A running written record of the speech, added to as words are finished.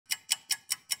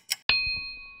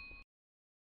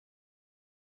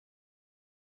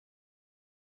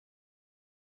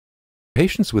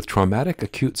Patients with traumatic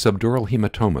acute subdural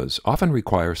hematomas often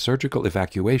require surgical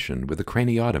evacuation with a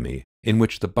craniotomy in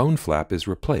which the bone flap is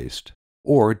replaced,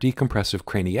 or decompressive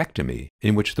craniectomy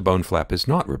in which the bone flap is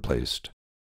not replaced.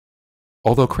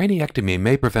 Although craniectomy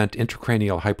may prevent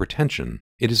intracranial hypertension,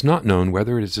 it is not known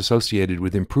whether it is associated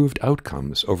with improved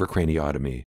outcomes over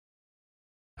craniotomy.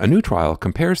 A new trial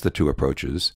compares the two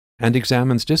approaches and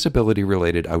examines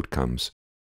disability-related outcomes.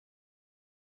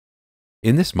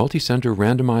 In this multicenter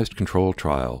randomized controlled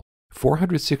trial,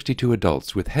 462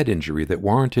 adults with head injury that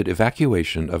warranted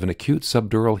evacuation of an acute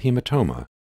subdural hematoma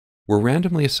were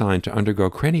randomly assigned to undergo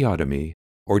craniotomy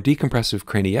or decompressive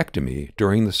craniectomy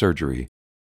during the surgery.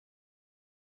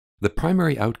 The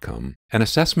primary outcome, an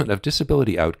assessment of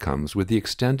disability outcomes with the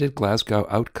extended Glasgow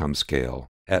Outcome Scale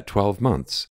at 12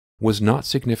 months, was not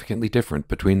significantly different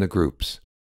between the groups.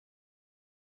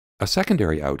 A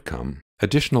secondary outcome,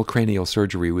 additional cranial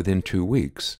surgery within 2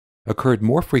 weeks, occurred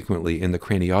more frequently in the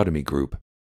craniotomy group.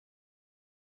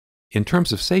 In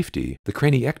terms of safety, the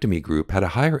craniectomy group had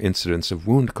a higher incidence of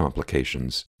wound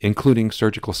complications, including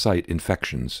surgical site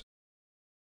infections.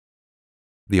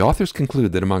 The authors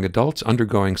conclude that among adults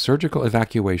undergoing surgical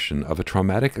evacuation of a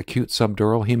traumatic acute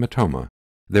subdural hematoma,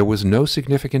 there was no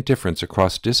significant difference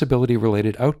across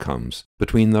disability-related outcomes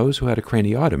between those who had a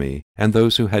craniotomy and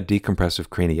those who had decompressive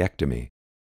craniectomy.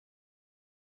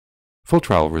 Full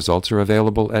trial results are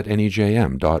available at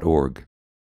NEJM.org.